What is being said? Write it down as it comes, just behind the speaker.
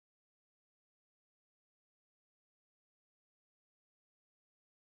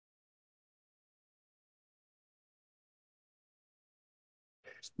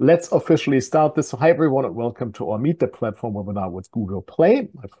Let's officially start this. So, hi everyone, and welcome to our Meet the Platform webinar with Google Play.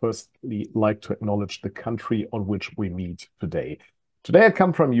 I firstly like to acknowledge the country on which we meet today. Today, I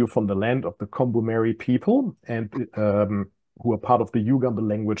come from the land of the Kombumeri people, and who are part of the Uganda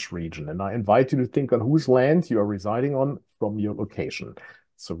language region. And I invite you to think on whose land you are residing on from your location.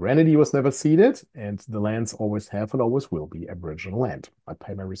 Sovereignty was never ceded, and the lands always have and always will be Aboriginal land. I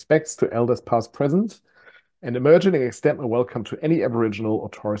pay my respects to elders past, present, and emerging, and extend my welcome to any Aboriginal or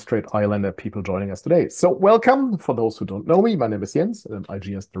Torres Strait Islander people joining us today. So welcome. For those who don't know me, my name is Jens, and I'm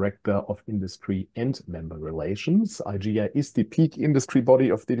IGEA's Director of Industry and Member Relations. IGEA is the peak industry body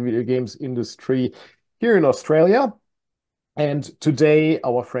of the video games industry here in Australia. And today,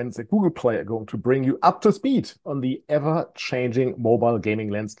 our friends at Google Play are going to bring you up to speed on the ever-changing mobile gaming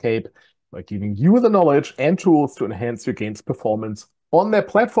landscape by giving you the knowledge and tools to enhance your game's performance on their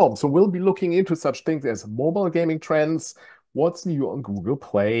platform. So we'll be looking into such things as mobile gaming trends, what's new on Google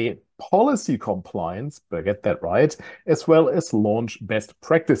Play, policy compliance, but get that right, as well as launch best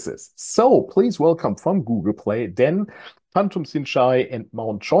practices. So please welcome from Google Play, Dan, Phantom Sinchai, and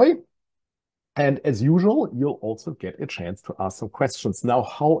Mount Choi. And as usual, you'll also get a chance to ask some questions. Now,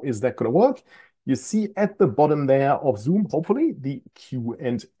 how is that going to work? You see at the bottom there of Zoom, hopefully, the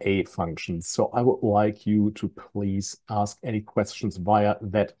Q&A function. So I would like you to please ask any questions via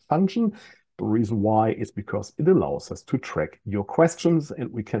that function. The reason why is because it allows us to track your questions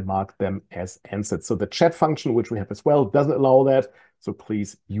and we can mark them as answered. So the chat function, which we have as well, doesn't allow that. So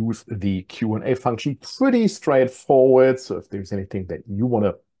please use the Q&A function. Pretty straightforward. So if there's anything that you want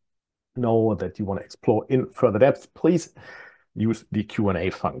to know, that you want to explore in further depth, please use the Q&A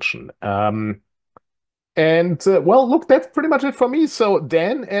function. Well, look, that's pretty much it for me. So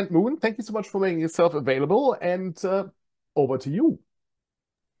Dan and Moon, thank you so much for making yourself available, and over to you.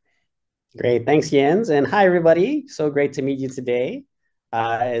 Great. Thanks, Jens. And hi, everybody. So great to meet you today.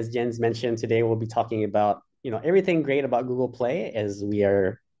 As Jens mentioned, today we'll be talking about everything great about Google Play as we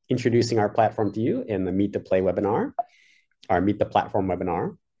are introducing our platform to you in the Meet the Play webinar, our Meet the Platform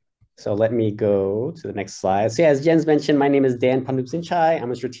webinar. So let me go to the next slide. So yeah, as Jens mentioned, my name is Dan Pandupsinchai.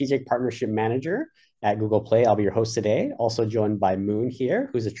 I'm a strategic partnership manager at Google Play. I'll be your host today. Also joined by Moon here,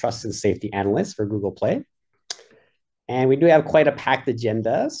 who's a trust and safety analyst for Google Play. And we do have quite a packed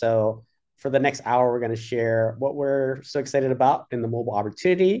agenda. So for the next hour, we're going to share what we're so excited about in the mobile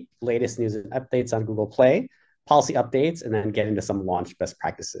opportunity, latest news and updates on Google Play, policy updates, and then get into some launch best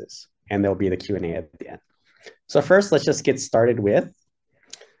practices. And there'll be the Q&A at the end. So first, let's just get started with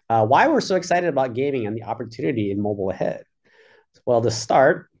why we're so excited about gaming and the opportunity in mobile ahead. Well, to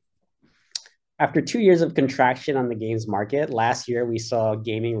start, after 2 years of contraction on the games market, last year we saw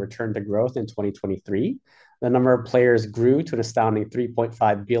gaming return to growth in 2023. The number of players grew to an astounding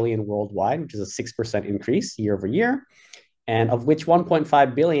 3.5 billion worldwide, which is a 6% increase year over year, and of which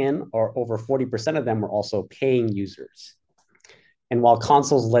 1.5 billion, or over 40% of them, were also paying users. And while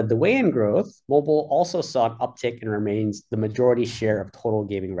consoles led the way in growth, mobile also saw an uptick and remains the majority share of total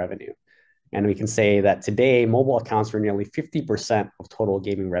gaming revenue. And we can say that today, mobile accounts for nearly 50% of total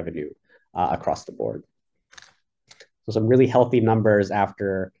gaming revenue across the board. So some really healthy numbers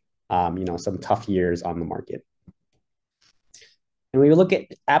after some tough years on the market. And when we look at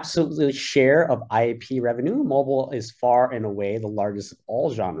absolute share of IAP revenue, mobile is far and away the largest of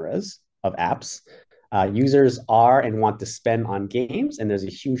all genres of apps. Users are and want to spend on games, and there's a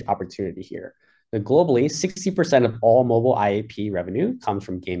huge opportunity here. But globally, 60% of all mobile IAP revenue comes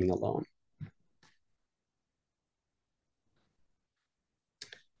from gaming alone.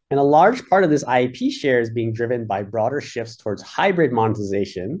 And a large part of this IAP share is being driven by broader shifts towards hybrid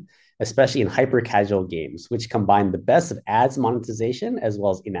monetization, especially in hyper-casual games, which combine the best of ads monetization as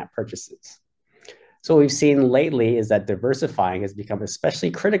well as in-app purchases. So what we've seen lately is that diversifying has become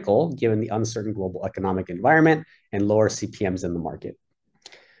especially critical given the uncertain global economic environment and lower CPMs in the market.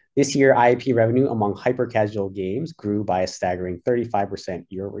 This year, IAP revenue among hyper-casual games grew by a staggering 35%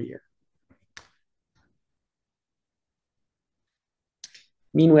 year over year.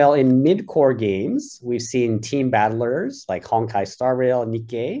 Meanwhile, in mid-core games, we've seen team battlers like Honkai Star Rail,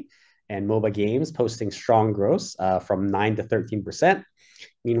 Nikkei, and MOBA games posting strong growth from 9 to 13%.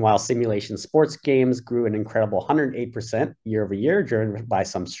 Meanwhile, simulation sports games grew an incredible 108% year over year, driven by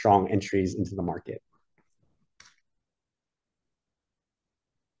some strong entries into the market.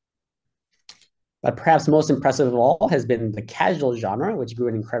 But perhaps most impressive of all has been the casual genre, which grew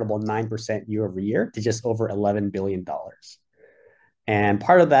an incredible 9% year over year to just over $11 billion. And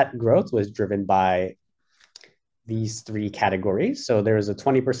part of that growth was driven by these three categories. So there was a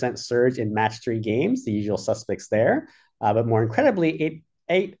 20% surge in match 3 games, the usual suspects there. But more incredibly,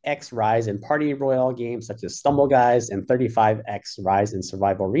 8x rise in party royale games such as Stumble Guys and 35x rise in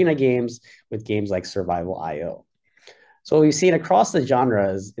survival arena games with games like Survival IO. So what we've seen across the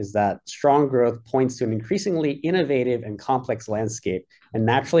genres is that strong growth points to an increasingly innovative and complex landscape, and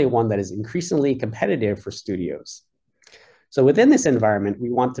naturally one that is increasingly competitive for studios. So within this environment,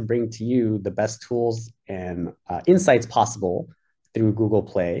 we want to bring to you the best tools and insights possible through Google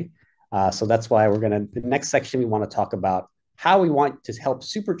Play. So that's why the next section, we want to talk about how we want to help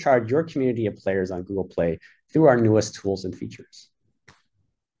supercharge your community of players on Google Play through our newest tools and features.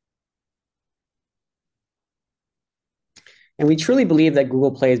 And we truly believe that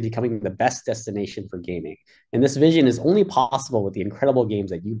Google Play is becoming the best destination for gaming. And this vision is only possible with the incredible games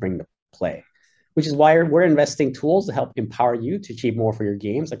that you bring to play, which is why we're investing tools to help empower you to achieve more for your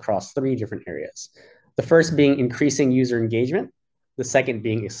games across 3 different areas. The first being increasing user engagement, the second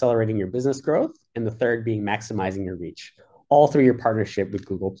being accelerating your business growth, and the third being maximizing your reach, all through your partnership with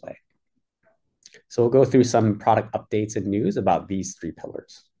Google Play. So we'll go through some product updates and news about these 3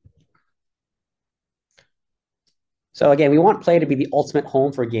 pillars. So again, we want Play to be the ultimate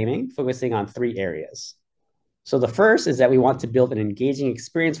home for gaming, focusing on 3 areas. So the first is that we want to build an engaging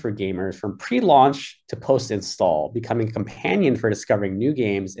experience for gamers from pre-launch to post-install, becoming a companion for discovering new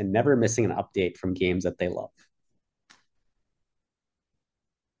games and never missing an update from games that they love.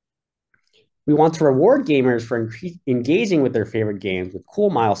 We want to reward gamers for engaging with their favorite games with cool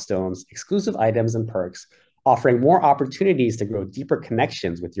milestones, exclusive items, and perks, offering more opportunities to grow deeper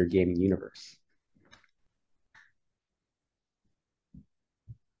connections with your gaming universe.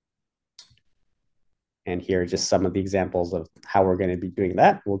 And here are just some of the examples of how we're going to be doing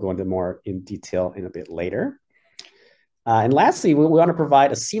that. We'll go into more in detail in a bit later. And lastly, we want to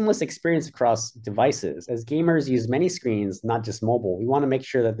provide a seamless experience across devices. As gamers use many screens, not just mobile, we want to make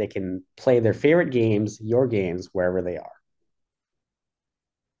sure that they can play their favorite games, your games, wherever they are.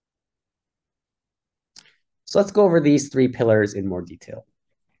 So let's go over these 3 pillars in more detail.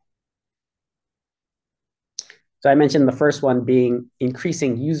 So I mentioned the first one being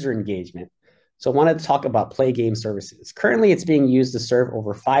increasing user engagement. So I wanted to talk about Play Game Services. Currently, it's being used to serve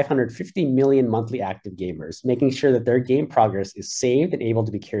over 550 million monthly active gamers, making sure that their game progress is saved and able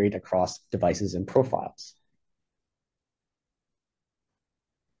to be carried across devices and profiles.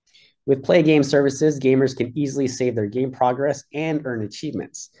 With Play Game Services, gamers can easily save their game progress and earn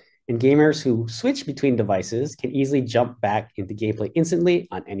achievements. And gamers who switch between devices can easily jump back into gameplay instantly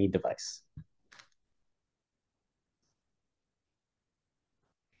on any device.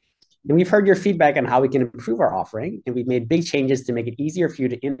 And we've heard your feedback on how we can improve our offering, and we've made big changes to make it easier for you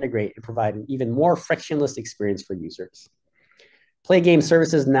to integrate and provide an even more frictionless experience for users. Play Game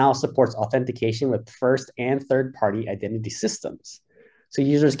Services now supports authentication with first and third-party identity systems. So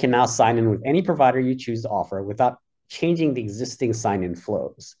users can now sign in with any provider you choose to offer without changing the existing sign-in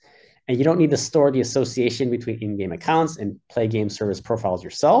flows. And you don't need to store the association between in-game accounts and Play Game Service profiles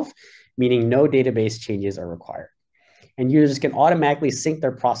yourself, meaning no database changes are required. And users can automatically sync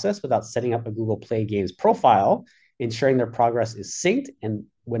their process without setting up a Google Play Games profile, ensuring their progress is synced and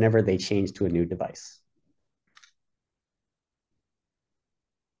whenever they change to a new device.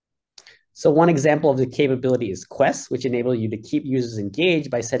 So one example of the capability is quests, which enable you to keep users engaged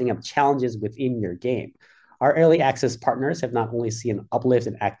by setting up challenges within your game. Our early access partners have not only seen an uplift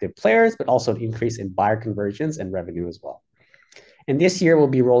in active players, but also an increase in buyer conversions and revenue as well. And this year, we'll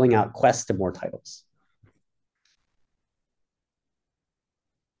be rolling out quests to more titles.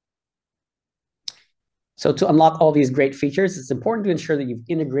 So to unlock all these great features, it's important to ensure that you've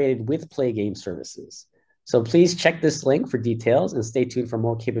integrated with Play Game Services. So please check this link for details and stay tuned for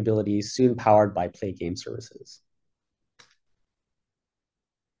more capabilities soon powered by Play Game Services.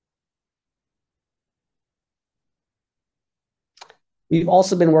 We've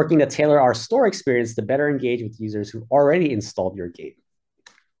also been working to tailor our store experience to better engage with users who already installed your game.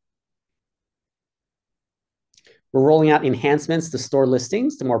 We're rolling out enhancements to store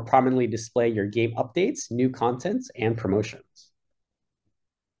listings to more prominently display your game updates, new contents, and promotions.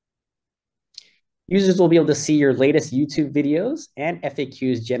 Users will be able to see your latest YouTube videos and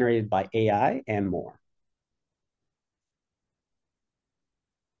FAQs generated by AI and more.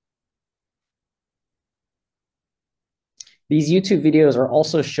 These YouTube videos are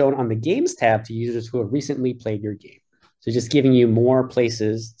also shown on the Games tab to users who have recently played your game. So just giving you more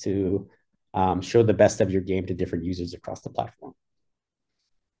places to show the best of your game to different users across the platform.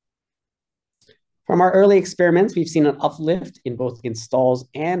 From our early experiments, we've seen an uplift in both installs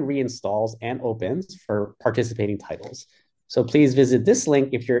and reinstalls and opens for participating titles. So please visit this link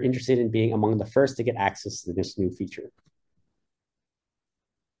if you're interested in being among the first to get access to this new feature.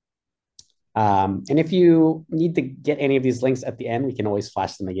 And if you need to get any of these links at the end, we can always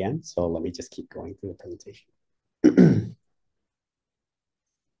flash them again. So let me just keep going through the presentation.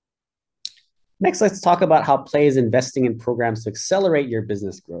 Next, let's talk about how Play is investing in programs to accelerate your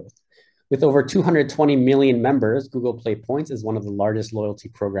business growth. With over 220 million members, Google Play Points is one of the largest loyalty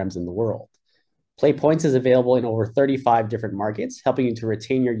programs in the world. Play Points is available in over 35 different markets, helping you to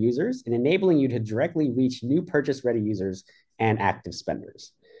retain your users and enabling you to directly reach new purchase-ready users and active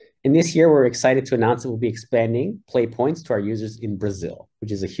spenders. And this year, we're excited to announce that we'll be expanding Play Points to our users in Brazil,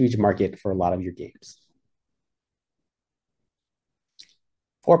 which is a huge market for a lot of your games.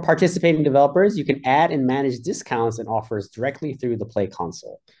 For participating developers, you can add and manage discounts and offers directly through the Play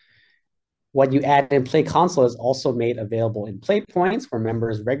console. What you add in Play console is also made available in Play Points, where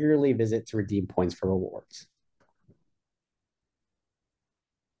members regularly visit to redeem points for rewards.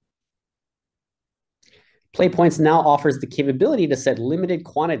 Play Points now offers the capability to set limited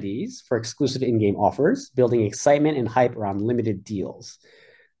quantities for exclusive in-game offers, building excitement and hype around limited deals.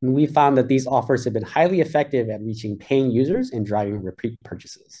 And we found that these offers have been highly effective at reaching paying users and driving repeat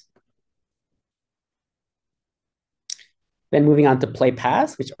purchases. Then moving on to Play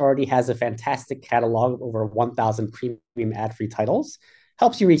Pass, which already has a fantastic catalog of over 1,000 premium ad-free titles,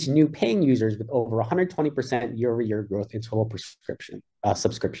 helps you reach new paying users with over 120% year-over-year growth in total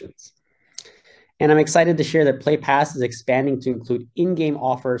subscriptions. And I'm excited to share that Play Pass is expanding to include in-game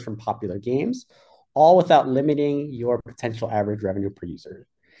offers from popular games, all without limiting your potential average revenue per user.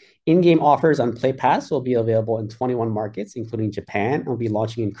 In-game offers on Play Pass will be available in 21 markets, including Japan, and will be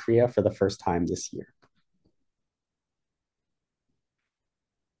launching in Korea for the first time this year.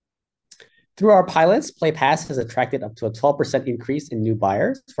 Through our pilots, Play Pass has attracted up to a 12% increase in new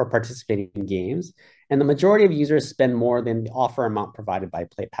buyers for participating in games, and the majority of users spend more than the offer amount provided by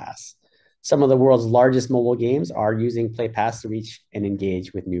Play Pass. Some of the world's largest mobile games are using Play Pass to reach and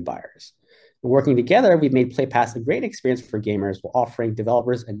engage with new buyers. Working together, we've made Play Pass a great experience for gamers while offering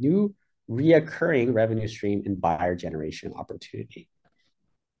developers a new reoccurring revenue stream and buyer generation opportunity.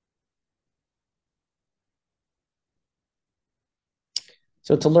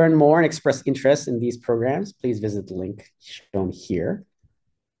 So to learn more and express interest in these programs, please visit the link shown here.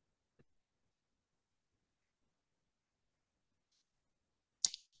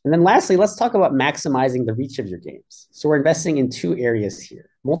 And then lastly, let's talk about maximizing the reach of your games. So we're investing in two areas here: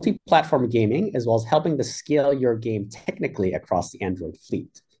 multi-platform gaming, as well as helping to scale your game technically across the Android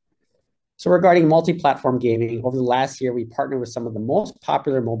fleet. So regarding multi-platform gaming, over the last year, we partnered with some of the most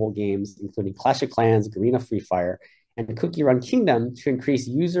popular mobile games, including Clash of Clans, Garena Free Fire, and Cookie Run Kingdom to increase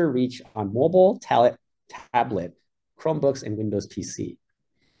user reach on mobile, tablet, Chromebooks, and Windows PC.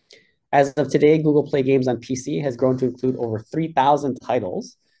 As of today, Google Play Games on PC has grown to include over 3,000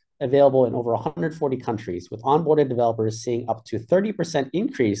 titles available in over 140 countries, with onboarded developers seeing up to 30%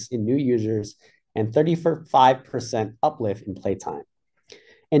 increase in new users and 35% uplift in playtime.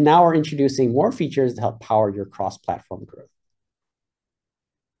 And now we're introducing more features to help power your cross-platform growth.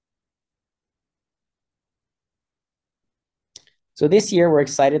 So this year, we're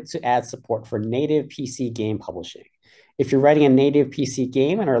excited to add support for native PC game publishing. If you're writing a native PC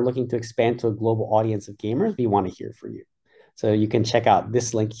game and are looking to expand to a global audience of gamers, we want to hear from you. So you can check out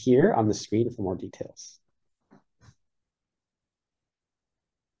this link here on the screen for more details.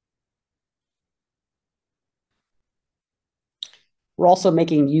 We're also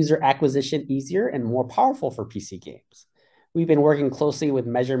making user acquisition easier and more powerful for PC games. We've been working closely with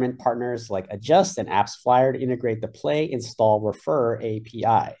measurement partners like Adjust and AppsFlyer to integrate the Play, Install, Refer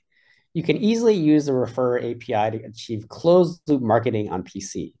API. You can easily use the Refer API to achieve closed-loop marketing on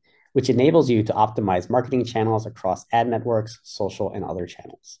PC, which enables you to optimize marketing channels across ad networks, social, and other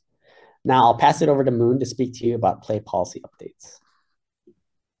channels. Now I'll pass it over to Moon to speak to you about Play policy updates.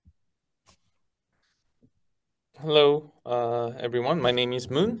 Hello, everyone. My name is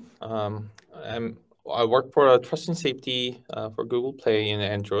Moon. I work for trust and safety for Google Play and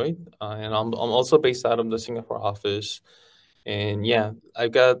Android, and I'm also based out of the Singapore office. And yeah,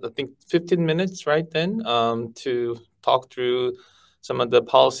 I've got, I think, 15 minutes right then to talk through some of the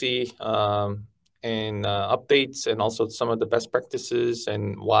policy and updates, and also some of the best practices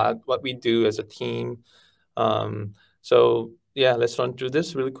and what we do as a team. So yeah, let's run through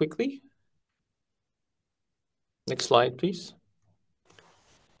this really quickly. Next slide, please.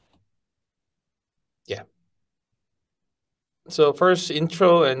 Yeah. So first,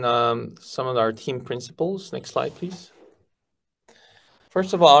 intro and some of our team principles. Next slide, please.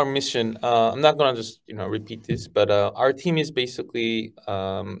 First of all, our mission. I'm not going to just repeat this, but our team is basically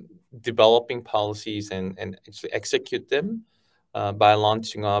developing policies and actually execute them by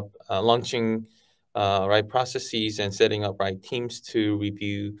launching right processes and setting up right teams to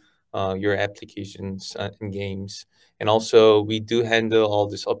review your applications and games. And also, we do handle all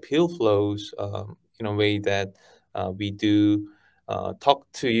these appeal flows in a way that we do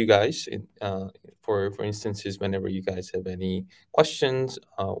talk to you guys for instances whenever you guys have any questions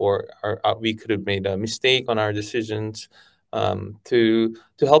or we could have made a mistake on our decisions, to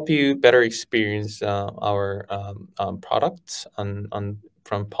help you better experience our products on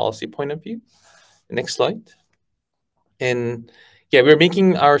from policy point of view. Next slide. And yeah, we're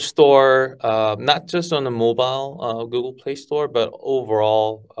making our store not just on the mobile Google Play Store, but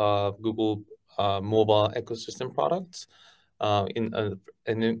overall Google mobile ecosystem products.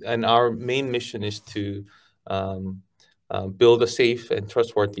 And our main mission is to um, build a safe and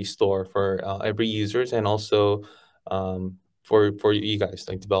trustworthy store for every users, and also for you guys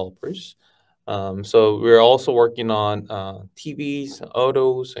like developers. So we're also working on TVs,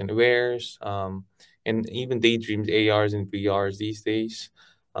 autos, and wares, and even daydreams, ARs, and VRs these days.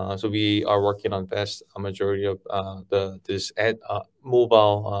 So we are working on vast a majority of this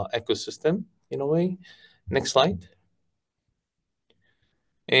mobile ecosystem in a way. Next slide.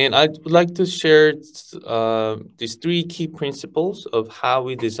 And I would like to share these three key principles of how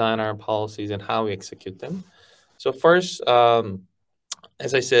we design our policies and how we execute them. So first,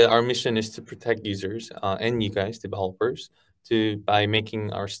 as I said, our mission is to protect users and you guys, developers, by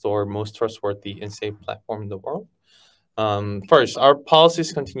making our store most trustworthy and safe platform in the world. First, our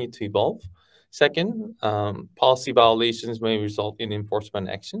policies continue to evolve. Second, policy violations may result in enforcement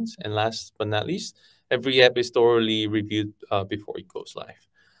actions. And last but not least, every app is thoroughly reviewed before it goes live.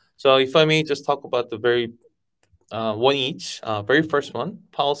 So if I may just talk about the one each. Very first one,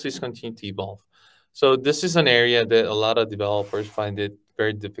 policies continue to evolve. So this is an area that a lot of developers find it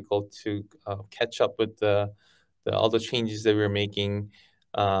very difficult to catch up with all the changes that we're making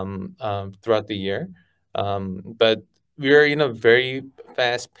throughout the year. But we're in a very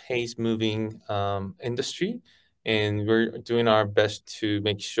fast-paced moving industry, and we're doing our best to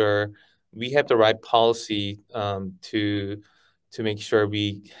make sure we have the right policy to make sure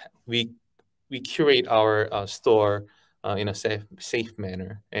we we curate our store in a safe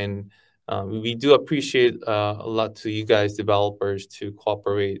manner. And we do appreciate a lot to you guys developers to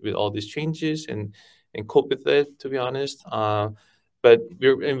cooperate with all these changes and cope with it, to be honest. But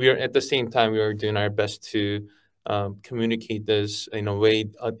we're at the same time we are doing our best to communicate this in a way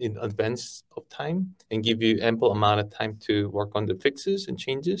in advance of time and give you ample amount of time to work on the fixes and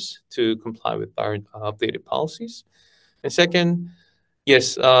changes to comply with our updated policies. And second,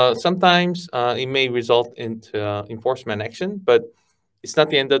 yes, sometimes it may result into enforcement action, but it's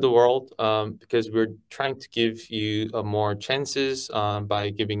not the end of the world, because we're trying to give you more chances by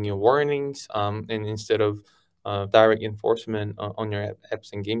giving you warnings, and instead of direct enforcement on your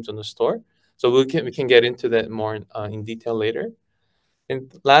apps and games on the store. So we can get into that more in detail later.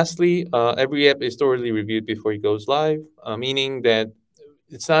 And lastly, every app is thoroughly reviewed before it goes live, meaning that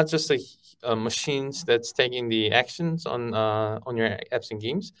it's not just machines that's taking the actions on your apps and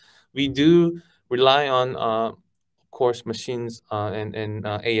games. We do rely on, of course, machines and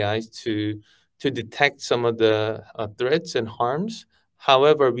AIs to detect some of the threats and harms.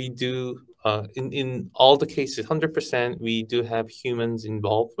 However, we do in all the cases, 100%, we do have humans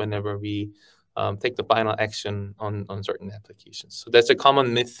involved whenever we take the final action on certain applications. So that's a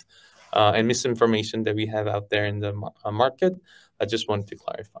common myth and misinformation that we have out there in the market. I just wanted to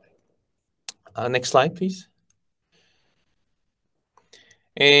clarify. Next slide, please.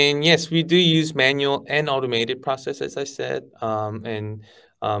 And yes, we do use manual and automated process, as I said. And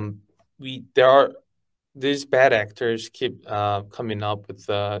there are these bad actors keep coming up with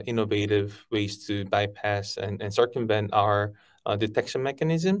innovative ways to bypass and circumvent our detection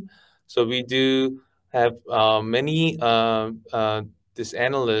mechanism. So we do have many these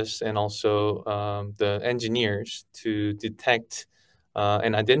analysts and also the engineers to detect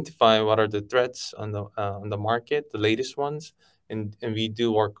and identify what are the threats on the market, the latest ones, and we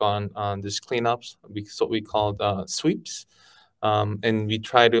do work on these cleanups, what we call sweeps. And we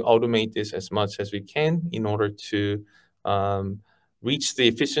try to automate this as much as we can in order to reach the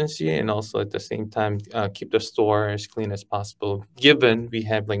efficiency and also at the same time keep the store as clean as possible, given we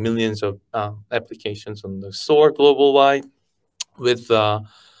have like millions of applications on the store global wide with thousands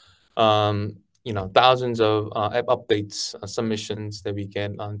of app updates, submissions that we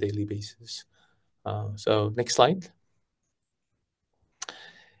get on a daily basis. So next slide.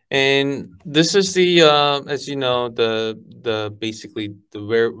 And this is the, as you know, the basically the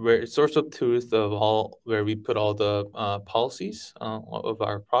where source of truth of all, where we put all the policies of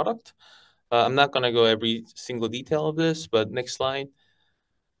our product. I'm not going to go every single detail of this, but next slide.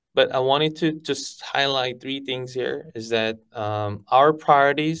 But I wanted to just highlight three things here. Is that our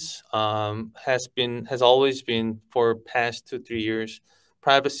priorities has always been for past 2-3 years,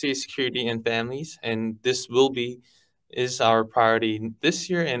 privacy, security, and families, and this is our priority this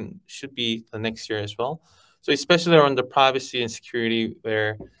year and should be the next year as well. So especially around the privacy and security,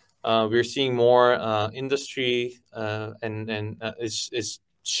 where we're seeing more industry and is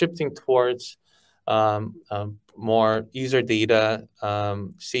shifting towards more user data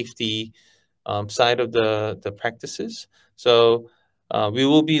safety side of the practices. So we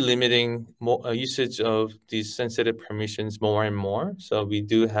will be limiting more usage of these sensitive permissions more and more. So we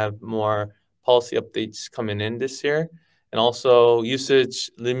do have more policy updates coming in this year, and also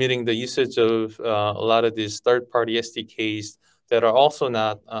limiting the usage of a lot of these third-party SDKs that are also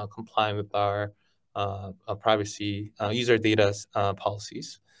not complying with our privacy user data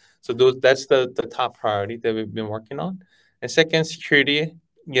policies. So that's the top priority that we've been working on. And second, security.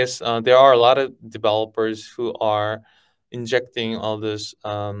 Yes, there are a lot of developers who are injecting all this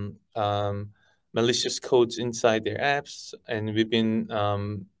malicious codes inside their apps, and we've been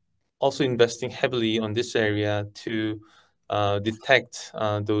also investing heavily on this area to detect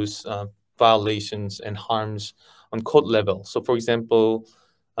those violations and harms on code level. So, for example,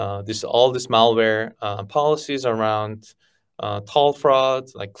 all this malware policies around toll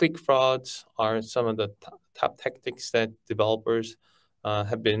frauds, like click frauds, are some of the top tactics that developers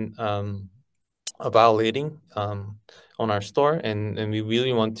have been violating on our store, and we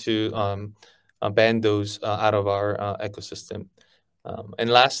really want to ban those out of our ecosystem. And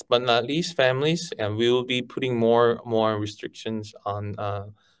last but not least, families, and we will be putting more restrictions on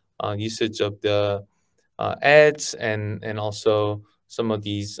usage of the ads and also some of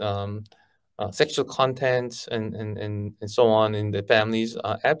these sexual contents and so on in the families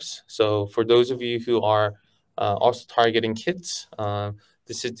apps. So for those of you who are also targeting kids,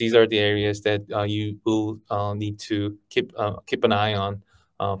 these are the areas that you will need to keep an eye on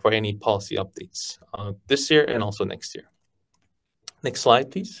for any policy updates this year and also next year. Next slide,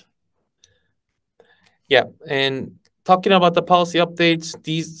 please. Yeah, and talking about the policy updates,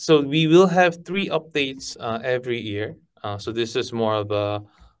 so we will have 3 updates every year. So this is more of a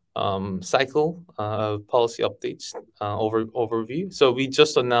cycle of policy updates overview. So we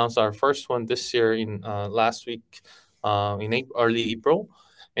just announced our first one this year in last week in early April,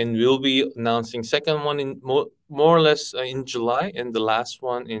 and we'll be announcing second one in more or less in July, and the last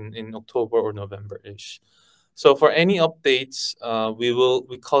one in October or November-ish. So for any updates,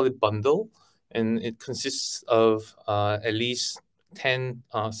 we call it bundle, and it consists of at least 7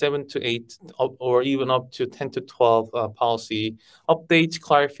 to 8, or even up to 10 to 12 policy updates,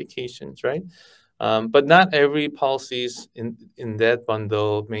 clarifications, right? But not every policies in that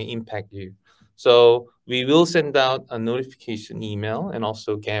bundle may impact you. So we will send out a notification email and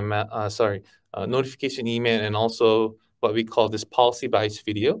also notification email and also what we call this policy bites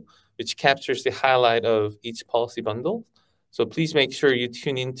video, which captures the highlight of each policy bundle. So please make sure you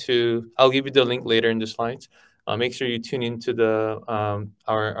tune into. I'll give you the link later in the slides. Make sure you tune into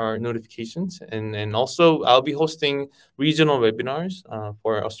our notifications, and also I'll be hosting regional webinars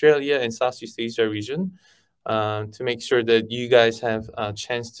for Australia and Southeast Asia region to make sure that you guys have a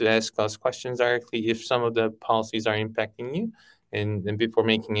chance to ask us questions directly if some of the policies are impacting you, and before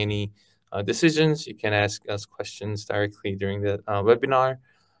making any decisions, you can ask us questions directly during the webinar.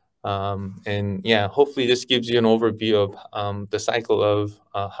 And yeah, hopefully this gives you an overview of the cycle of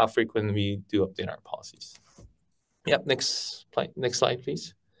how frequent we do update our policies. Yep, next slide,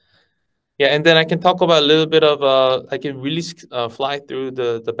 please. Yeah, and then I can talk about a little bit of, I can really fly through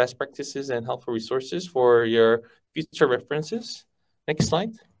the best practices and helpful resources for your future references. Next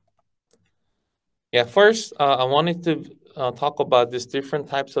slide. Yeah, first, I wanted to talk about these different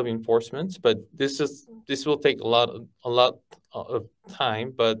types of enforcements, but this will take a lot of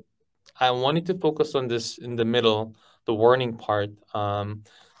time, but I wanted to focus on this in the middle, the warning part.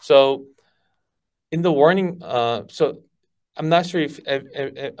 So in the warning, so I'm not sure if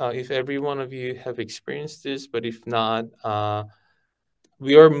every one of you have experienced this, but if not,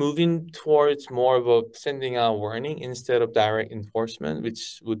 we are moving towards more of a sending out warning instead of direct enforcement,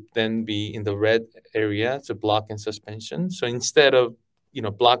 which would then be in the red area to block and suspension. So instead of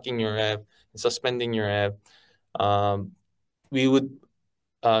blocking your app and suspending your app, we would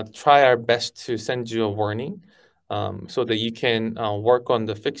try our best to send you a warning so that you can work on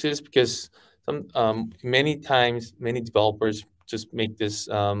the fixes, because many times many developers just make this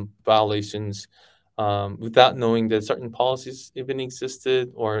violations without knowing that certain policies even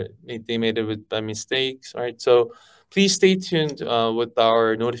existed, or they made it by mistakes, right? So please stay tuned with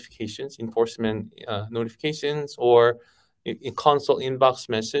our enforcement notifications, or in console inbox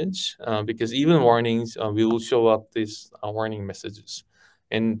message, because even warnings will show up these warning messages,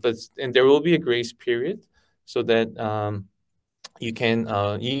 and there will be a grace period so that you can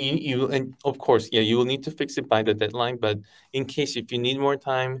and of course, yeah, you will need to fix it by the deadline. But in case if you need more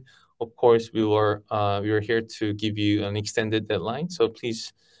time, of course we are here to give you an extended deadline. So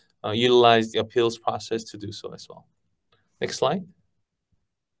please utilize the appeals process to do so as well. Next slide.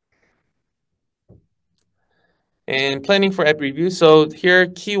 And planning for app review. So here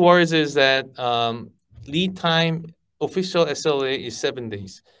keywords is that lead time, official SLA is 7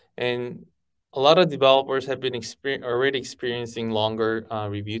 days, and a lot of developers have been already experiencing longer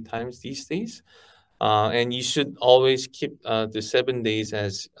review times these days. And you should always keep the 7 days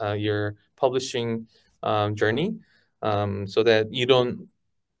as your publishing journey, so that you don't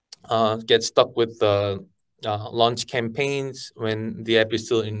get stuck with the launch campaigns when the app is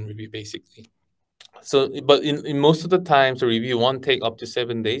still in review, basically. So, but in most of the times, the review won't take up to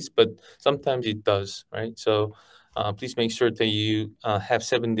 7 days, but sometimes it does, right? So please make sure that you have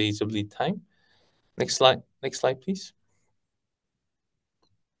 7 days of lead time. Next slide. Next slide, please.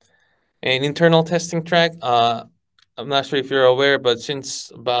 And internal testing track. I'm not sure if you're aware, but since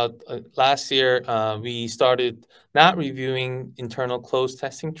about last year, we started not reviewing internal closed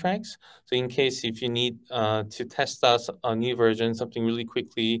testing tracks. So in case if you need to test out a new version, something really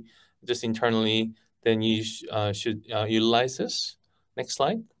quickly, just internally, then you should utilize this. Next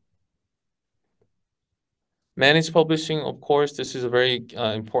slide. Managed publishing, of course, this is a very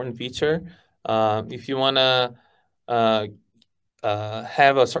important feature. If you want to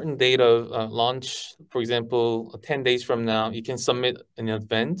have a certain date of launch, for example, 10 days from now, you can submit in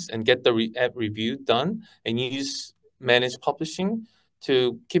advance and get the app review done and use managed publishing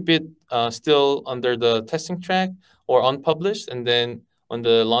to keep it still under the testing track or unpublished. And then on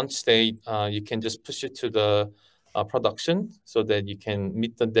the launch date, you can just push it to the production so that you can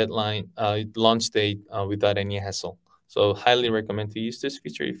meet the deadline, launch date without any hassle. So highly recommend to use this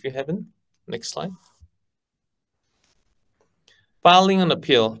feature if you haven't. Next slide. Filing an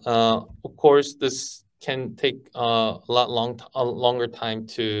appeal. Of course, this can take a longer time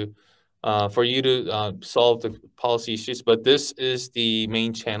to for you to solve the policy issues, but this is the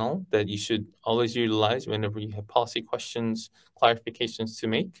main channel that you should always utilize whenever you have policy questions, clarifications to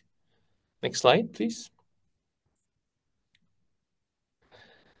make. Next slide, please.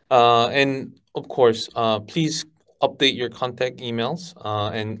 And of course, please update your contact emails,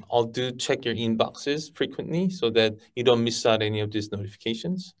 and I'll do check your inboxes frequently so that you don't miss out any of these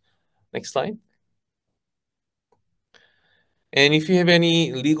notifications. Next slide. And if you have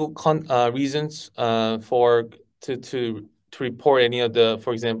any legal reasons to report any of the,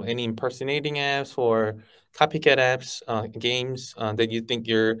 for example, any impersonating apps or copycat apps, games that you think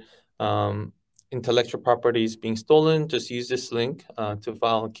your intellectual property is being stolen, just use this link to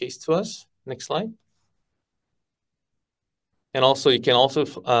file a case to us. Next slide. And also, you can also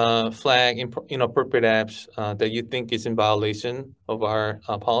flag inappropriate apps that you think is in violation of our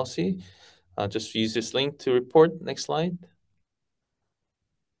policy. Just use this link to report. Next slide.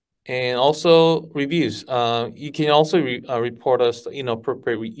 And also reviews. You can also report us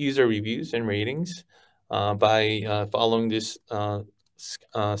inappropriate user reviews and ratings by following these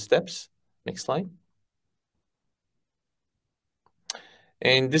steps. Next slide.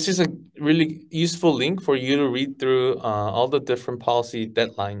 And this is a really useful link for you to read through all the different policy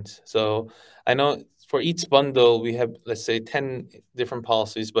deadlines. So I know for each bundle, we have, let's say, 10 different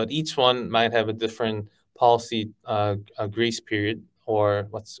policies, but each one might have a different policy grace period, or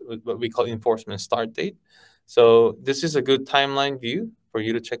what we call enforcement start date. So this is a good timeline view for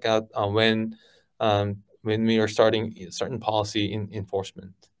you to check out when we are starting a certain policy in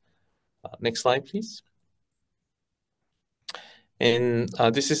enforcement. Next slide, please. And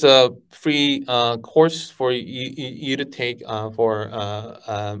this is a free course for you to take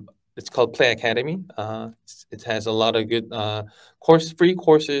for it's called Play Academy. It has a lot of good free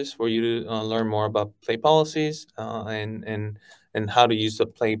courses for you to learn more about Play policies and how to use the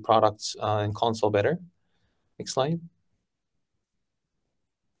Play products and console better. Next slide.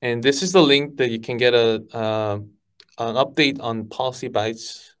 And this is the link that you can get an update on Policy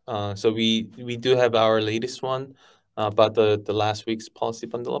Bytes. So we do have our latest one about the last week's policy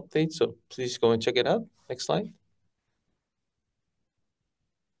bundle update. So please go and check it out. Next slide.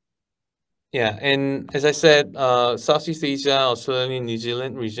 Yeah, and as I said, Southeast Asia, Australia, New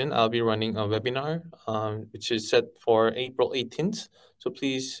Zealand region, I'll be running a webinar, which is set for April 18th. So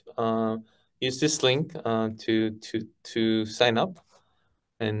please use this link to sign up.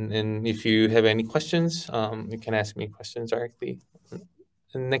 And if you have any questions, you can ask me questions directly.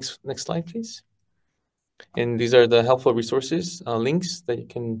 And next slide, please. And these are the helpful resources, links that you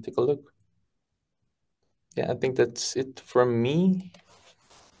can take a look. Yeah, I think that's it from me.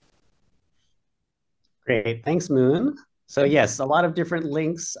 Great, thanks, Moon. So yes, a lot of different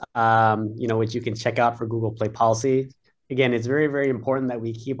links, which you can check out for Google Play policy. Again, it's very, very important that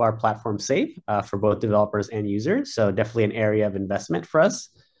we keep our platform safe for both developers and users. So definitely an area of investment for us,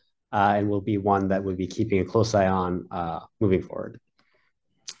 and will be one that we'll be keeping a close eye on moving forward.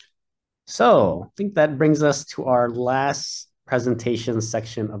 So I think that brings us to our last presentation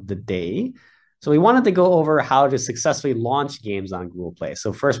section of the day. So we wanted to go over how to successfully launch games on Google Play.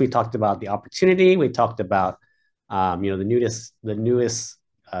 So first we talked about the opportunity. We talked about the newest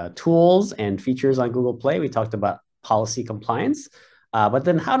tools and features on Google Play. We talked about policy compliance. But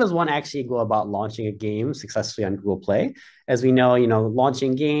then how does one actually go about launching a game successfully on Google Play? As we know,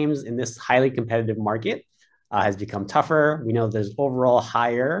 launching games in this highly competitive market has become tougher. We know there's overall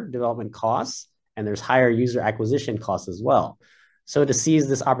higher development costs and there's higher user acquisition costs as well. So to seize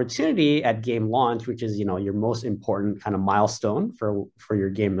this opportunity at game launch, which is your most important kind of milestone for your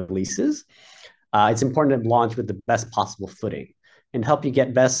game releases, it's important to launch with the best possible footing. And to help you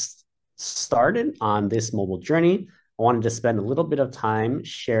get best started on this mobile journey, I wanted to spend a little bit of time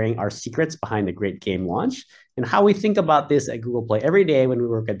sharing our secrets behind a great game launch and how we think about this at Google Play every day when we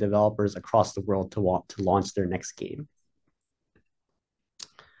work at developers across the world to launch their next game.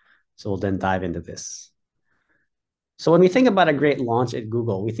 So we'll then dive into this. So when we think about a great launch at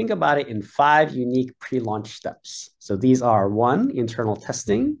Google, we think about it in 5 unique pre-launch steps. So these are 1, internal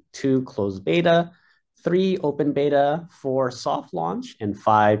testing, 2, closed beta, 3, open beta, 4, soft launch, and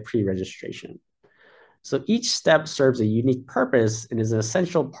 5, pre-registration. So each step serves a unique purpose and is an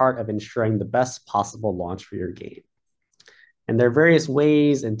essential part of ensuring the best possible launch for your game. And there are various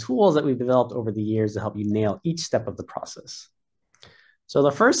ways and tools that we've developed over the years to help you nail each step of the process. So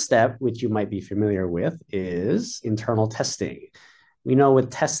the first step, which you might be familiar with, is internal testing. We know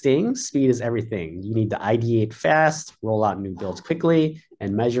with testing, speed is everything. You need to ideate fast, roll out new builds quickly,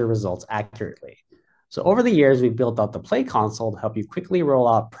 and measure results accurately. So over the years, we've built out the Play console to help you quickly roll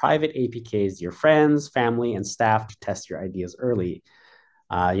out private APKs to your friends, family, and staff to test your ideas early.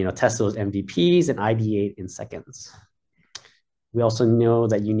 Test those MVPs and ideate in seconds. We also know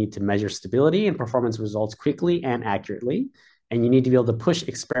that you need to measure stability and performance results quickly and accurately. And you need to be able to push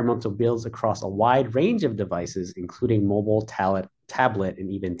experimental builds across a wide range of devices, including mobile, tablet,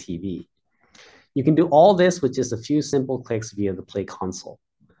 and even TV. You can do all this with just a few simple clicks via the Play console.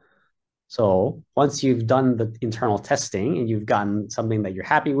 So once you've done the internal testing and you've gotten something that you're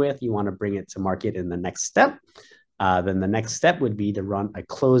happy with, you want to bring it to market in the next step. Then the next step would be to run a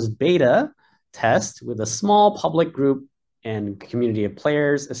closed beta test with a small public group and community of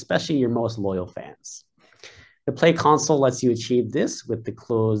players, especially your most loyal fans. The Play console lets you achieve this with the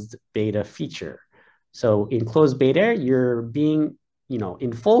closed beta feature. So in closed beta, you're being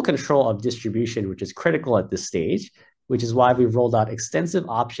in full control of distribution, which is critical at this stage, which is why we've rolled out extensive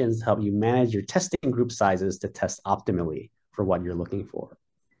options to help you manage your testing group sizes to test optimally for what you're looking for.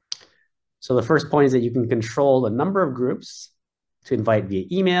 So the first point is that you can control the number of groups to invite via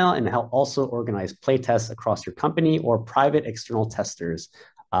email and help also organize playtests across your company or private external testers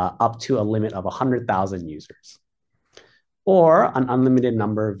up to a limit of 100,000 users, or an unlimited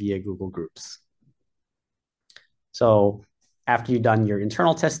number via Google Groups. So after you've done your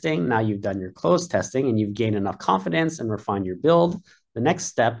internal testing, now you've done your closed testing and you've gained enough confidence and refined your build, the next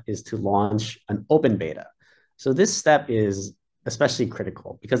step is to launch an open beta. So this step is especially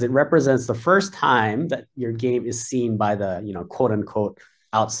critical because it represents the first time that your game is seen by the, quote unquote,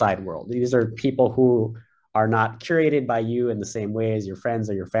 outside world. These are people who are not curated by you in the same way as your friends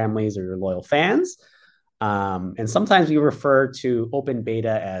or your families or your loyal fans. And sometimes we refer to open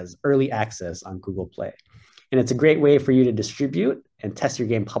beta as early access on Google Play. And it's a great way for you to distribute and test your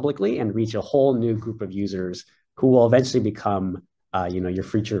game publicly and reach a whole new group of users who will eventually become your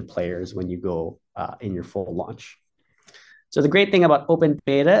featured players when you go in your full launch. So the great thing about open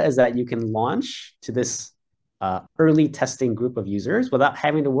beta is that you can launch to this early testing group of users without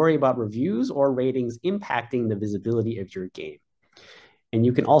having to worry about reviews or ratings impacting the visibility of your game. And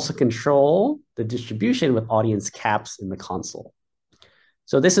you can also control the distribution with audience caps in the console.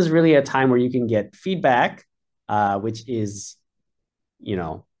 So this is really a time where you can get feedback, which is,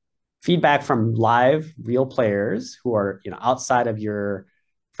 feedback from live real players who are, outside of your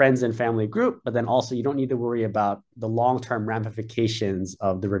friends and family group, but then also you don't need to worry about the long-term ramifications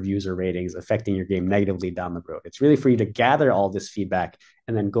of the reviews or ratings affecting your game negatively down the road. It's really for you to gather all this feedback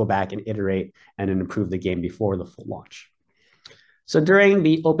and then go back and iterate and then improve the game before the full launch. So during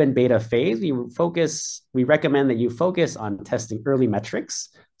the open beta phase, we recommend that you focus on testing early metrics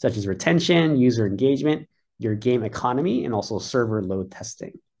such as retention, user engagement, your game economy, and also server load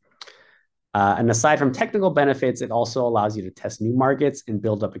testing. And aside from technical benefits, it also allows you to test new markets and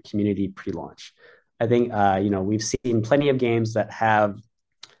build up a community pre-launch. I think we've seen plenty of games that have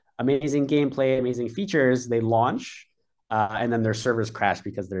amazing gameplay, amazing features. They launch, and then their servers crash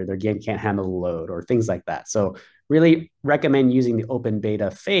because their game can't handle the load or things like that. So really recommend using the open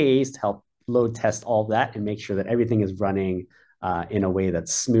beta phase to help load test all of that and make sure that everything is running in a way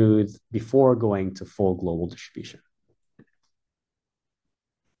that's smooth before going to full global distribution.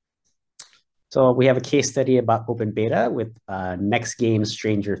 So we have a case study about open beta with Next Game's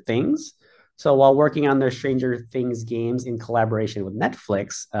Stranger Things. So while working on their Stranger Things games in collaboration with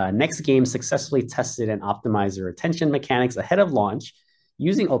Netflix, Next Game successfully tested and optimized their retention mechanics ahead of launch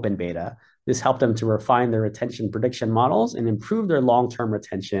using open beta. This helped them to refine their retention prediction models and improve their long-term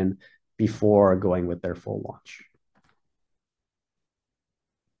retention before going with their full launch.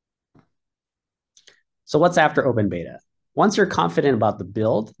 So what's after open beta? Once you're confident about the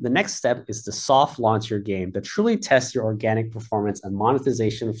build, the next step is to soft launch your game to truly test your organic performance and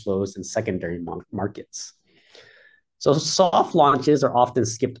monetization flows in secondary markets. So soft launches are often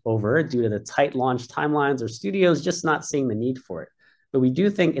skipped over due to the tight launch timelines or studios just not seeing the need for it. But we do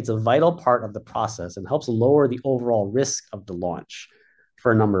think it's a vital part of the process and helps lower the overall risk of the launch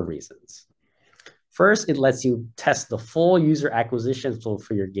for a number of reasons. First, it lets you test the full user acquisition flow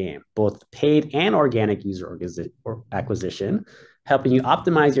for your game, both paid and organic user acquisition, helping you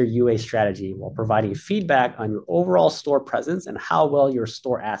optimize your UA strategy while providing feedback on your overall store presence and how well your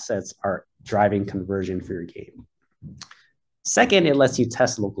store assets are driving conversion for your game. Second, it lets you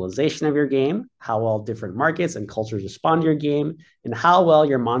test localization of your game, how well different markets and cultures respond to your game, and how well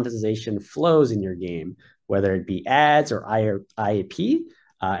your monetization flows in your game, whether it be ads or IAP,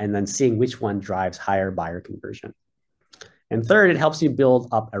 and then seeing which one drives higher buyer conversion. And third, it helps you build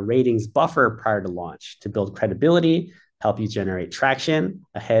up a ratings buffer prior to launch to build credibility, help you generate traction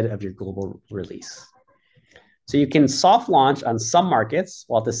ahead of your global release. So you can soft launch on some markets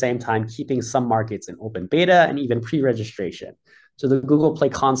while at the same time keeping some markets in open beta and even pre-registration. So the Google Play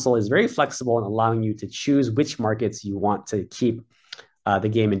console is very flexible in allowing you to choose which markets you want to keep the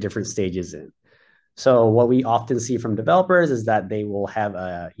game in different stages in. So what we often see from developers is that they will have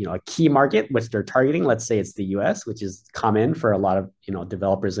a key market which they're targeting. Let's say it's the US, which is common for a lot of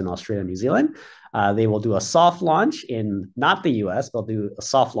developers in Australia and New Zealand. They will do a soft launch in not the US, they'll do a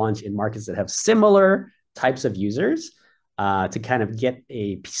soft launch in markets that have similar types of users to kind of get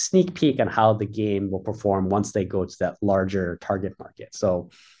a sneak peek on how the game will perform once they go to that larger target market. So,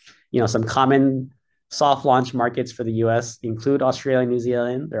 some common soft launch markets for the US include Australia and New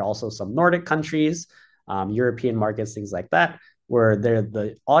Zealand. There are also some Nordic countries, European markets, things like that, where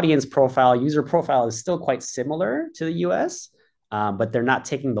the audience profile, user profile is still quite similar to the US, but they're not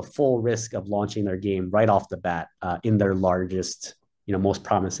taking the full risk of launching their game right off the bat in their largest, most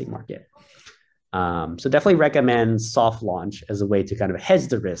promising market. So definitely recommend soft launch as a way to kind of hedge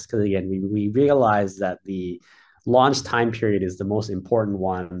the risk. Because again, we realize that the launch time period is the most important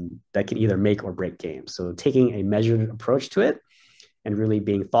one that can either make or break games. So taking a measured approach to it and really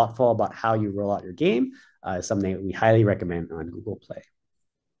being thoughtful about how you roll out your game is something that we highly recommend on Google Play.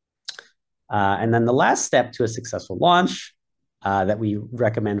 And then the last step to a successful launch that we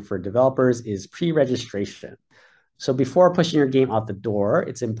recommend for developers is pre-registration. So before pushing your game out the door,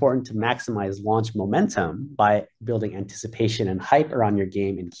 it's important to maximize launch momentum by building anticipation and hype around your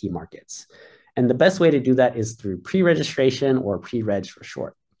game in key markets. And the best way to do that is through pre-registration or pre-reg for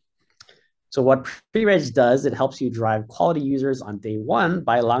short. So what pre-reg does, it helps you drive quality users on day one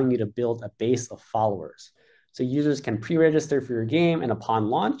by allowing you to build a base of followers. So users can pre-register for your game, and upon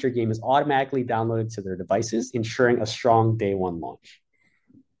launch, your game is automatically downloaded to their devices, ensuring a strong day one launch.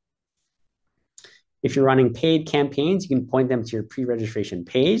 If you're running paid campaigns, you can point them to your pre-registration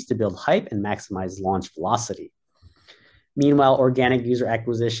page to build hype and maximize launch velocity. Meanwhile, organic user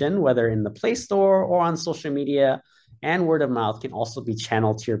acquisition, whether in the Play Store or on social media and word of mouth, can also be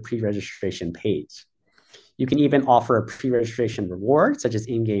channeled to your pre-registration page. You can even offer a pre-registration reward, such as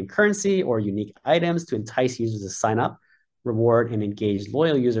in-game currency or unique items to entice users to sign up, reward and engage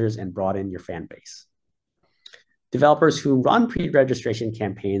loyal users, and broaden your fan base. Developers who run pre-registration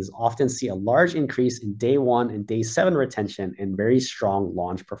campaigns often see a large increase in day 1 and day 7 retention and very strong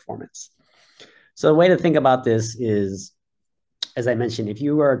launch performance. So the way to think about this is, as I mentioned, if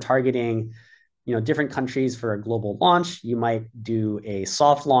you are targeting different countries for a global launch, you might do a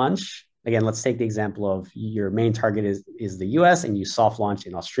soft launch. Again, let's take the example of your main target is the US, and you soft launch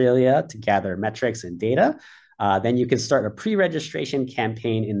in Australia to gather metrics and data. then you can start a pre-registration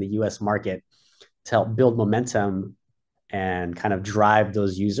campaign in the US market to help build momentum and kind of drive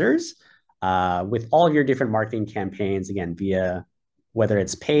those users with all of your different marketing campaigns, again, via whether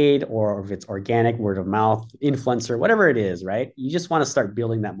it's paid or if it's organic, word of mouth, influencer, whatever it is, right? You just want to start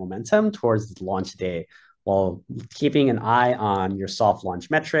building that momentum towards the launch day while keeping an eye on your soft launch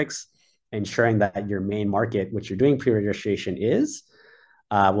metrics, ensuring that your main market, which you're doing pre-registration is,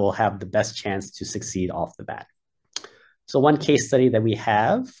 will have the best chance to succeed off the bat. So one case study that we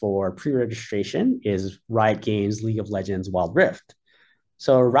have for pre-registration is Riot Games League of Legends Wild Rift.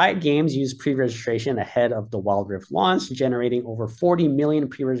 So Riot Games used pre-registration ahead of the Wild Rift launch, generating over 40 million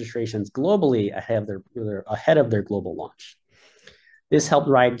pre-registrations globally ahead of their global launch. This helped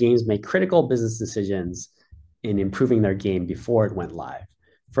Riot Games make critical business decisions in improving their game before it went live.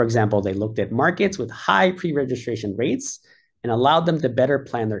 For example, they looked at markets with high pre-registration rates and allowed them to better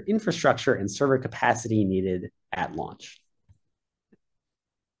plan their infrastructure and server capacity needed at launch.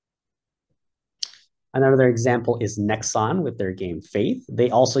 Another example is Nexon with their game Faith.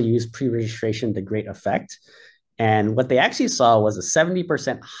 They also use pre-registration to great effect. And what they actually saw was a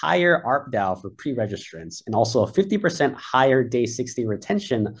 70% higher ARPDAU for pre-registrants and also a 50% higher day 60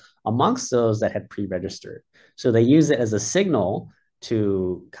 retention amongst those that had pre-registered. So they use it as a signal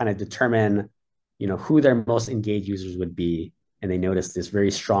to kind of determine, who their most engaged users would be. And they noticed this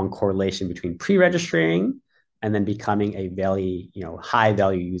very strong correlation between pre-registering and then becoming a high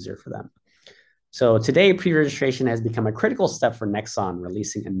value user for them. So today, pre-registration has become a critical step for Nexon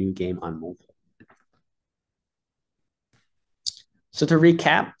releasing a new game on mobile. So to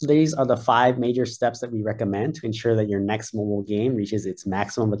recap, these are the 5 major steps that we recommend to ensure that your next mobile game reaches its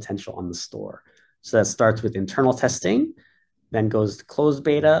maximum potential on the store. So that starts with internal testing, then goes to closed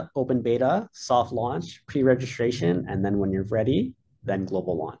beta, open beta, soft launch, pre-registration, and then when you're ready, then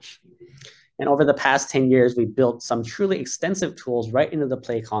global launch. And over the past 10 years, we've built some truly extensive tools right into the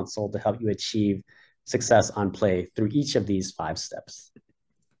Play console to help you achieve success on Play through each of these 5 steps.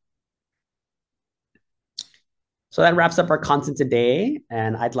 So that wraps up our content today.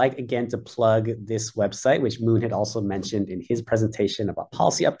 And I'd like, again, to plug this website, which Moon had also mentioned in his presentation about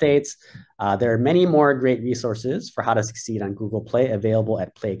policy updates. There are many more great resources for how to succeed on Google Play available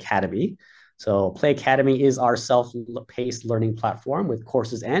at Play Academy. So Play Academy is our self-paced learning platform with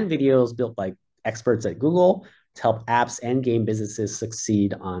courses and videos built by experts at Google to help apps and game businesses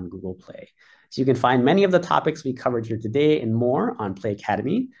succeed on Google Play. So you can find many of the topics we covered here today and more on Play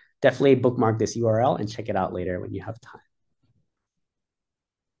Academy. Definitely bookmark this URL and check it out later when you have time.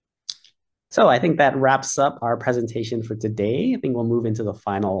 So I think that wraps up our presentation for today. I think we'll move into the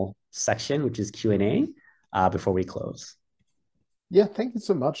final section, which is Q&A, before we close. Yeah, thank you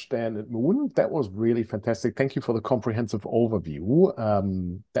so much, Dan and Moon. That was really fantastic. Thank you for the comprehensive overview.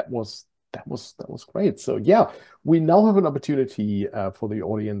 That was great. So yeah, we now have an opportunity for the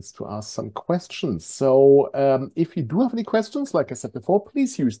audience to ask some questions. So if you do have any questions, like I said before,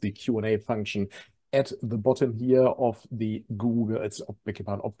 please use the Q&A function at the bottom here of the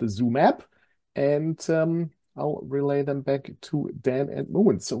of the Zoom app, and I'll relay them back to Dan and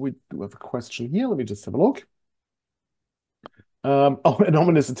Moon. So we do have a question here. Let me just have a look.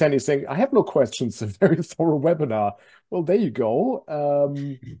 Anonymous attendee saying, I have no questions, a very thorough webinar. Well, there you go.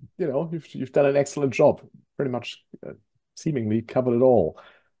 You've done an excellent job. Pretty much seemingly covered it all.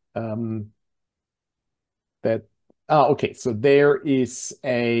 Okay, so there is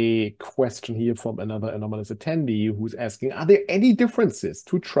a question here from another anonymous attendee who's asking, are there any differences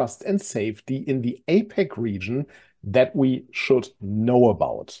to trust and safety in the APAC region that we should know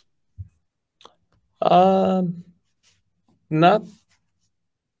about? Not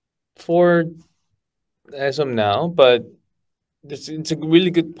for as of now, but it's a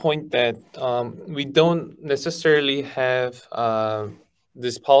really good point that we don't necessarily have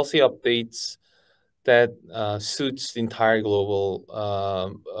these policy updates that suits the entire global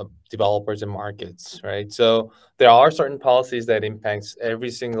developers and markets, right? So there are certain policies that impacts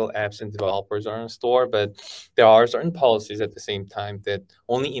every single apps and developers are in store, but there are certain policies at the same time that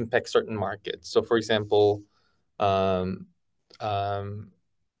only impact certain markets. So for example, there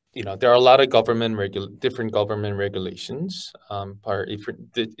are a lot of different government regulations per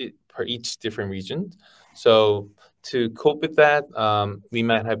each different region. So to cope with that, we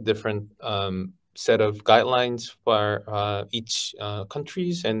might have different set of guidelines for each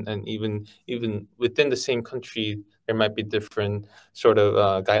countries, and even within the same country, there might be different sort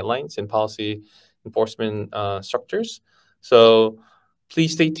of guidelines and policy enforcement structures. So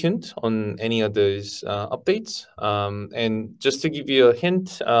please stay tuned on any of those updates. And just to give you a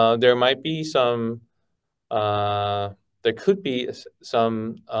hint, there could be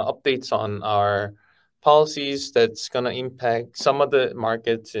some updates on our policies that's gonna impact some of the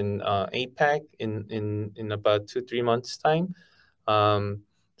markets in APAC in about 2-3 months time.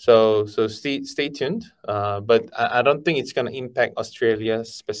 So stay tuned. But I don't think it's gonna impact Australia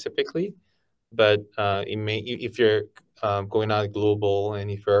specifically. But it may, if you're going out global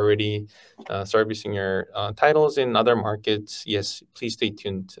and if you're already servicing your titles in other markets, yes, please stay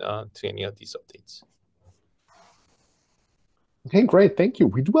tuned to any of these updates. Okay, great. Thank you.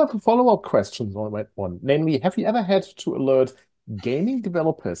 We do have a follow-up question on that one. Namely, have you ever had to alert gaming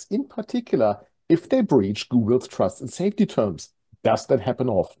developers, in particular, if they breach Google's trust and safety terms? Does that happen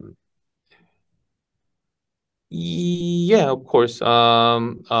often? Yeah, of course.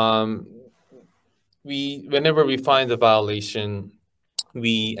 Whenever we find a violation,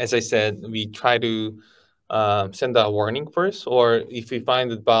 as I said, we try to send a warning first, or if we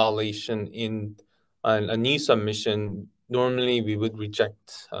find a violation in a new submission, normally we would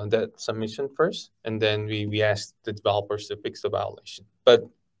reject that submission first, and then we ask the developers to fix the violation. But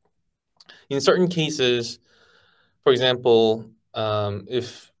in certain cases, for example,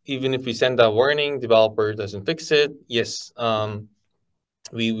 if even if we send a warning, developer doesn't fix it, yes,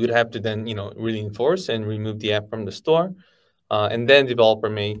 we would have to then really enforce and remove the app from the store, and then developer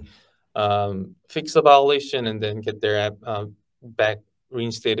may fix the violation and then get their app back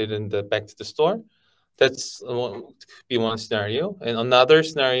reinstated and back to the store. That's could be one scenario, and another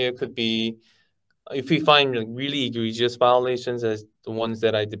scenario could be if we find really egregious violations, as the ones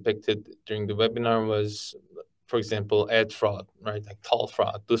that I depicted during the webinar was, for example, ad fraud, right, like call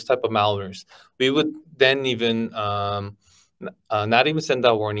fraud, those type of malwares. We would then even not even send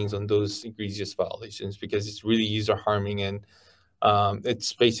out warnings on those egregious violations because it's really user harming and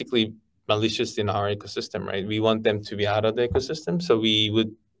it's basically malicious in our ecosystem, right? We want them to be out of the ecosystem, so we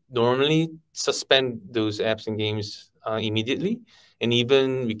would normally suspend those apps and games immediately, and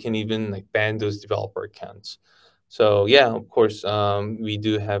even we can even like ban those developer accounts. So yeah, of course, we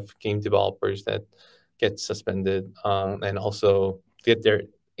do have game developers that get suspended and also get their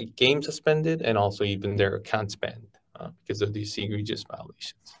game suspended and also even their accounts banned because of these egregious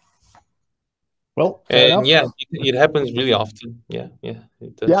violations. Well, fair enough. Yeah, it happens really often. Yeah,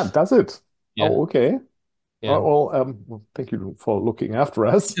 it does. Yeah, does it? Yeah. Oh, okay. Yeah. Well, thank you for looking after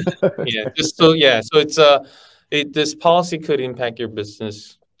us. Yeah, so it's this policy could impact your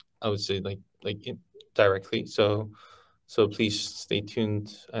business, I would say directly. So please stay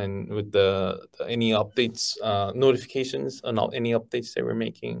tuned and with any updates, notifications on any updates that we're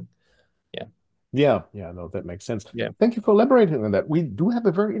making. Yeah, no, that makes sense. Yeah. Thank you for elaborating on that. We do have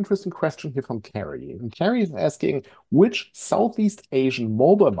a very interesting question here from Carrie. And Carrie is asking, which Southeast Asian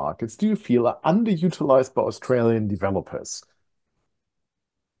mobile markets do you feel are underutilized by Australian developers?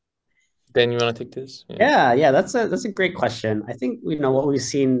 Dan, you want to take this? Yeah, that's a great question. I think what we've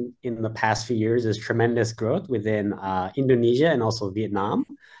seen in the past few years is tremendous growth within Indonesia and also Vietnam.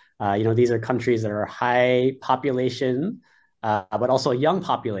 These are countries that are high population, but also a young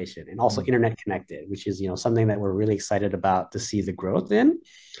population and also internet connected, which is something that we're really excited about to see the growth in.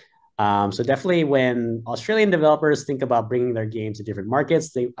 So definitely when Australian developers think about bringing their games to different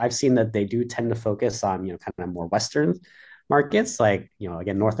markets, I've seen that they do tend to focus on kind of more Western markets like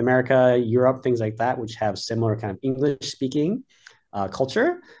again North America, Europe, things like that, which have similar kind of English speaking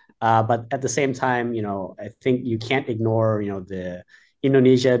culture. But at the same time, I think you can't ignore the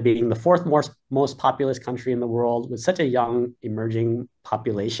Indonesia being the fourth most populous country in the world with such a young emerging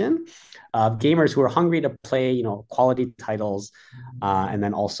population of gamers who are hungry to play quality titles and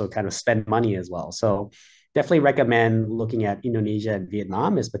then also kind of spend money as well. So definitely recommend looking at Indonesia and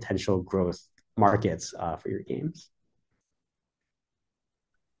Vietnam as potential growth markets for your games.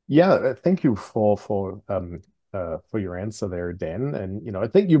 Yeah, thank you for your answer there, Dan. And I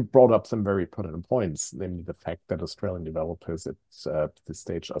think you brought up some very pertinent points, namely the fact that Australian developers at this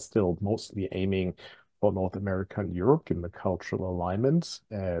stage are still mostly aiming for North America and Europe in the cultural alignment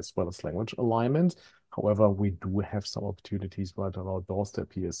as well as language alignment. However, we do have some opportunities right on our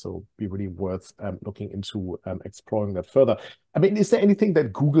doorstep here, so it'd be really worth looking into exploring that further. I mean, is there anything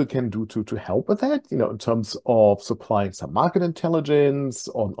that Google can do to help with that? In terms of supplying some market intelligence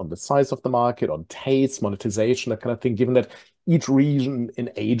on the size of the market, on taste, monetization, that kind of thing, given that each region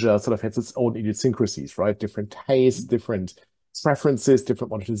in Asia sort of has its own idiosyncrasies, right? Different tastes, different preferences,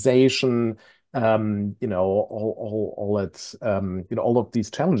 different monetization. All that, all of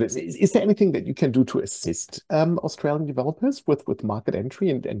these challenges. Is there anything that you can do to assist Australian developers with market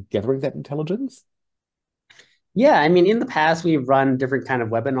entry and gathering that intelligence? Yeah, I mean, in the past, we've run different kind of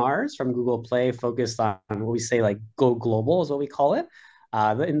webinars from Google Play focused on what we say like go global is what we call it.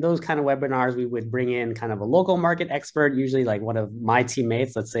 In those kind of webinars, we would bring in kind of a local market expert, usually like one of my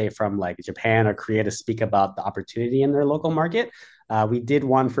teammates, let's say from like Japan or Korea, to speak about the opportunity in their local market. We did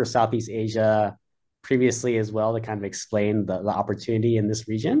one for Southeast Asia previously as well to kind of explain the opportunity in this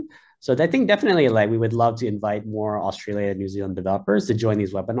region. So I think definitely like we would love to invite more Australia and New Zealand developers to join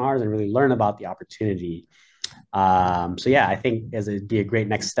these webinars and really learn about the opportunity. So yeah, I think as it'd be a great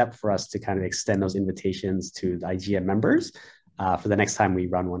next step for us to kind of extend those invitations to the IGEA members for the next time we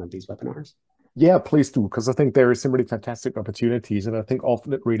run one of these webinars. Yeah, please do, because I think there are some really fantastic opportunities, and I think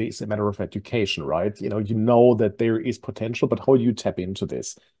often it really is a matter of education, right? You know that there is potential, but how do you tap into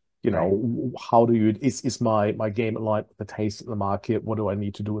this? Right. How do you is my game aligned with the taste of the market? What do I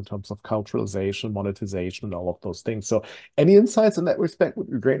need to do in terms of culturalization, monetization, and all of those things? So any insights in that respect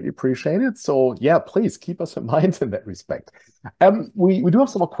would be greatly appreciated. So yeah, please keep us in mind in that respect. We do have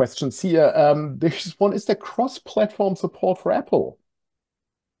some more questions here. There's one: is there cross-platform support for Apple?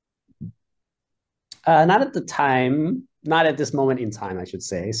 Not at the time, not at this moment in time, I should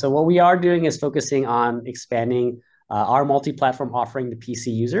say. So what we are doing is focusing on expanding our multi-platform offering to PC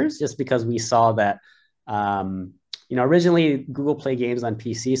users, just because we saw that, originally Google Play games on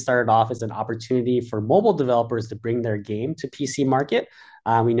PC started off as an opportunity for mobile developers to bring their game to PC market.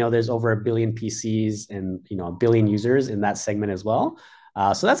 We know there's over 1 billion PCs and 1 billion users in that segment as well.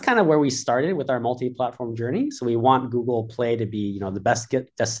 So that's kind of where we started with our multi-platform journey. So we want Google Play to be, the best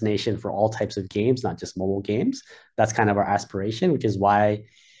destination for all types of games, not just mobile games. That's kind of our aspiration, which is why,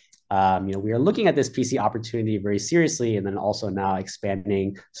 we are looking at this PC opportunity very seriously, and then also now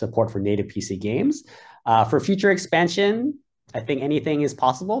expanding support for native PC games. For future expansion, I think anything is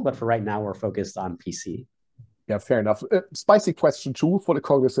possible, but for right now, we're focused on PC. Yeah, fair enough. Spicy question too, for the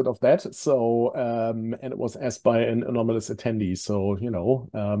cognizant of that. So, and it was asked by an anonymous attendee. So,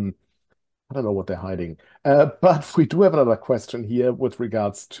 I don't know what they're hiding. But we do have another question here with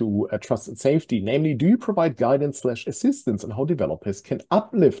regards to trust and safety. Namely, do you provide guidance/assistance on how developers can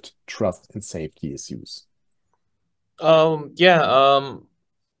uplift trust and safety issues? Yeah,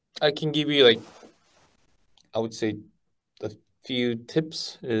 I can give you like, I would say a few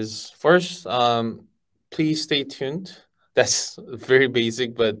tips is first, please stay tuned. That's very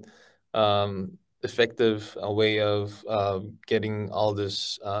basic, but effective way of getting all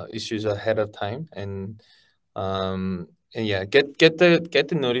these issues ahead of time, and yeah, get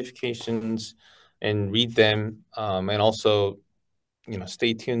the notifications and read them, and also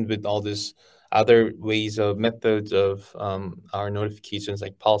stay tuned with all this other ways of methods of our notifications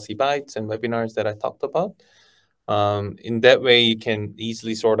like policy bites and webinars that I talked about. In that way, you can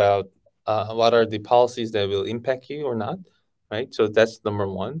easily sort out what are the policies that will impact you or not, right? So that's number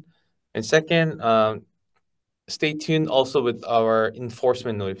one. And second, stay tuned also with our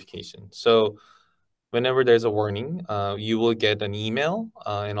enforcement notification. So whenever there's a warning, you will get an email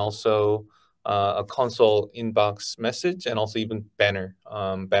and also a console inbox message, and also even banner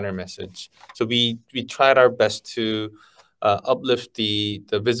message. So we tried our best to uplift the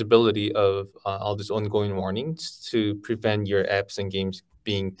visibility of all these ongoing warnings to prevent your apps and games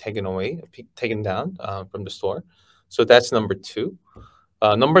being taken down from the store. So that's number two.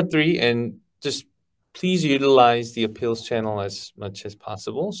 Number three, and just please utilize the appeals channel as much as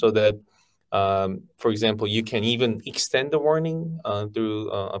possible, so that for example, you can even extend the warning through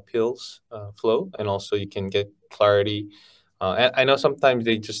appeals flow, and also you can get clarity. I know sometimes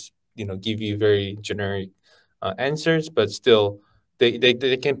they just give you very generic answers, but still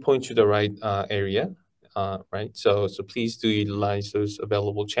they can point you the right area, right? So please do utilize those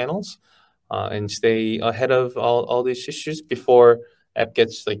available channels and stay ahead of all these issues before app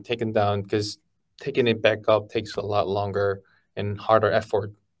gets like taken down, because taking it back up takes a lot longer and harder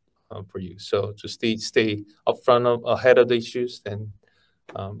effort for you. So to stay ahead of the issues, and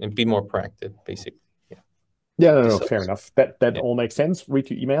be more proactive, basically. Yeah. Yeah, no, This fair helps. enough. That Yeah. all makes sense. Read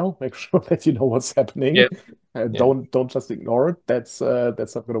your email, make sure that you know what's happening. Yeah. Yeah. Don't just ignore it. That's not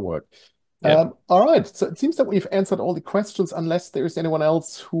going to work. Yeah. All right. So it seems that we've answered all the questions, unless there is anyone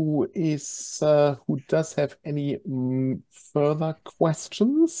else who does have any further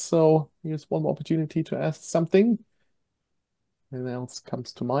questions. So here's one more opportunity to ask something. Anything else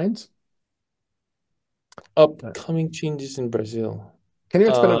comes to mind? Upcoming changes in Brazil. Can you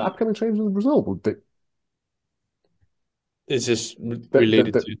expand Uh, on upcoming changes in Brazil? is this The, the,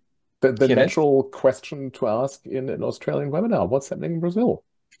 related the, to the TNS? natural question to ask in an Australian webinar: what's happening in Brazil?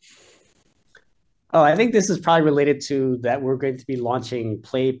 Oh, I think this is probably related to that we're going to be launching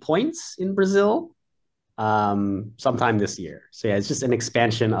Play Points in Brazil sometime this year. So yeah, it's just an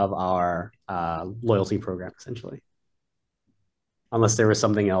expansion of our loyalty program, essentially. Unless there was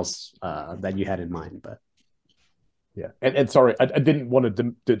something else that you had in mind, but Yeah, and sorry, I didn't want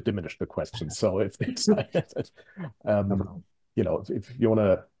to diminish the question. So if it's, you know, if you want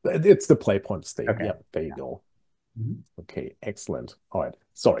to, it's the play point state. Okay. Yeah, there you go. Mhm. Okay, excellent. All right.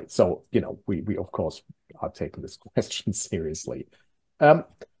 Sorry. So, you know, we of course are taking this question seriously. All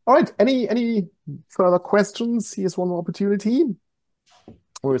right. Any further questions? Here's one more opportunity.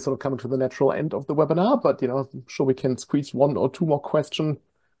 We're sort of coming to the natural end of the webinar, but you know, I'm sure we can squeeze one or two more questions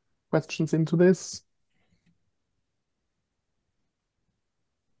into this.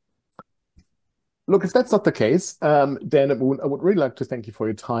 Look, if that's not the case, Dan and Moon, I would really like to thank you for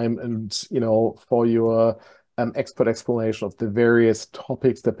your time and, you know, for your expert explanation of the various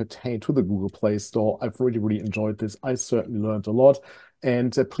topics that pertain to the Google Play Store. I've really, really enjoyed this. I certainly learned a lot.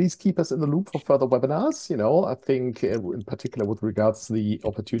 And please keep us in the loop for further webinars. You know, I think in particular with regards to the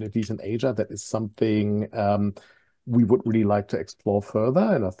opportunities in Asia, that is something we would really like to explore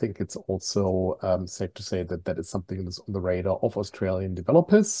further. And I think it's also safe to say that that is something that's on the radar of Australian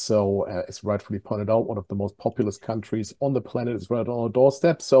developers. So as rightfully pointed out, one of the most populous countries on the planet is right on our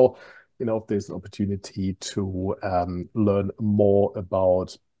doorstep. So, you know, if there's an opportunity to learn more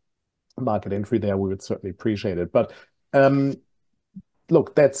about market entry there, we would certainly appreciate it. But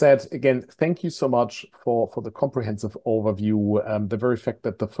look, that said, again, thank you so much for the comprehensive overview. The very fact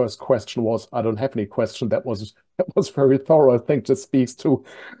that the first question was, I don't have any question, that was very thorough. I think just speaks to,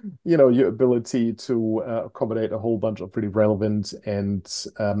 you know, your ability to accommodate a whole bunch of really relevant and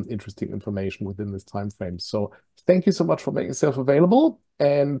interesting information within this time frame. So thank you so much for making yourself available.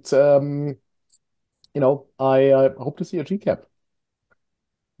 And you know, I hope to see you at GCAP.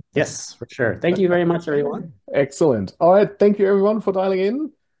 Yes, for sure. Thank you very much, everyone. Excellent. All right. Thank you, everyone, for dialing in.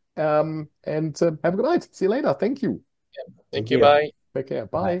 And have a good night. See you later. Thank you. Thank you. Bye. Take care.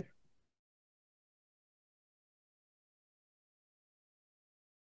 Bye.